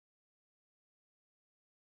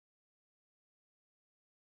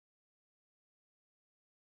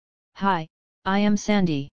Hi, I am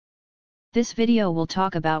Sandy. This video will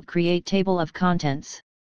talk about create table of contents.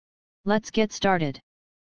 Let's get started.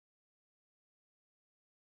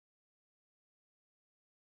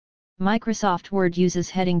 Microsoft Word uses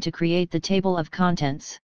heading to create the table of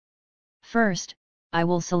contents. First, I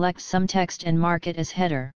will select some text and mark it as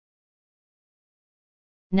header.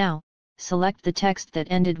 Now, select the text that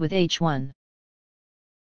ended with H1.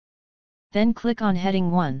 Then click on heading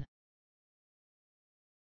 1.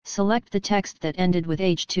 Select the text that ended with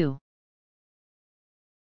H2.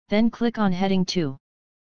 Then click on heading 2.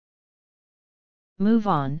 Move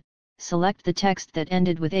on, select the text that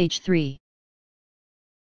ended with H3.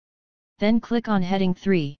 Then click on heading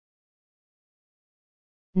 3.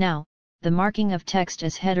 Now, the marking of text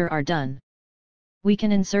as header are done. We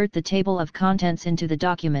can insert the table of contents into the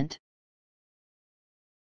document.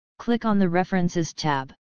 Click on the References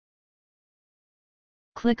tab.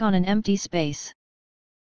 Click on an empty space.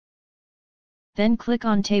 Then click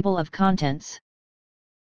on Table of Contents.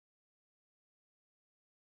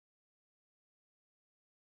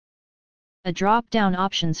 A drop-down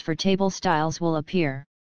options for table styles will appear.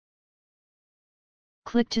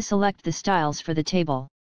 Click to select the styles for the table.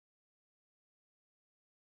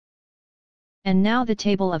 And now the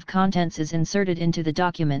table of contents is inserted into the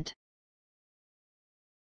document.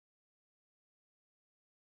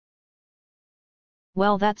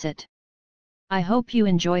 Well, that's it. I hope you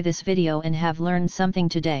enjoy this video and have learned something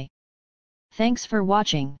today. Thanks for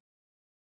watching.